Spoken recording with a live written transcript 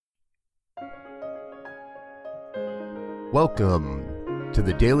Welcome to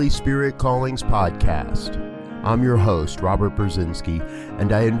the Daily Spirit Callings podcast. I'm your host, Robert Brzezinski,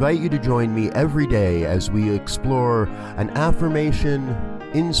 and I invite you to join me every day as we explore an affirmation,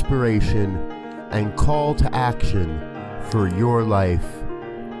 inspiration, and call to action for your life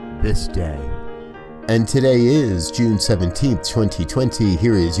this day. And today is June 17th, 2020.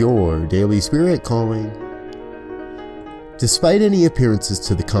 Here is your Daily Spirit Calling. Despite any appearances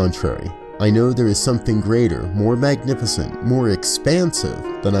to the contrary, I know there is something greater, more magnificent, more expansive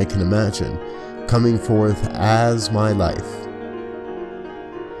than I can imagine, coming forth as my life.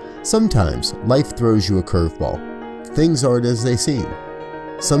 Sometimes life throws you a curveball. Things aren't as they seem.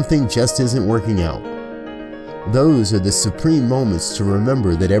 Something just isn't working out. Those are the supreme moments to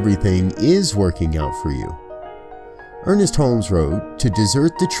remember that everything is working out for you. Ernest Holmes wrote, "To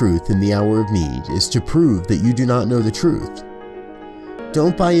desert the truth in the hour of need is to prove that you do not know the truth."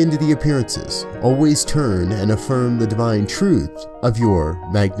 Don't buy into the appearances. Always turn and affirm the divine truth of your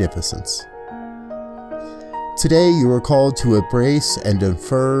magnificence. Today you are called to embrace and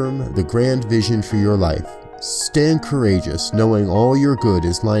affirm the grand vision for your life. Stand courageous, knowing all your good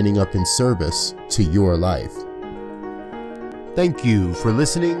is lining up in service to your life. Thank you for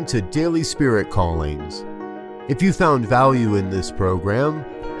listening to Daily Spirit Callings. If you found value in this program,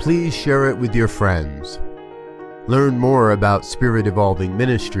 please share it with your friends. Learn more about Spirit Evolving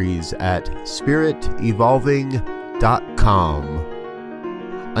Ministries at spiritevolving.com.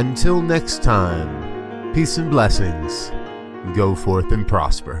 Until next time, peace and blessings. Go forth and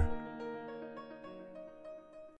prosper.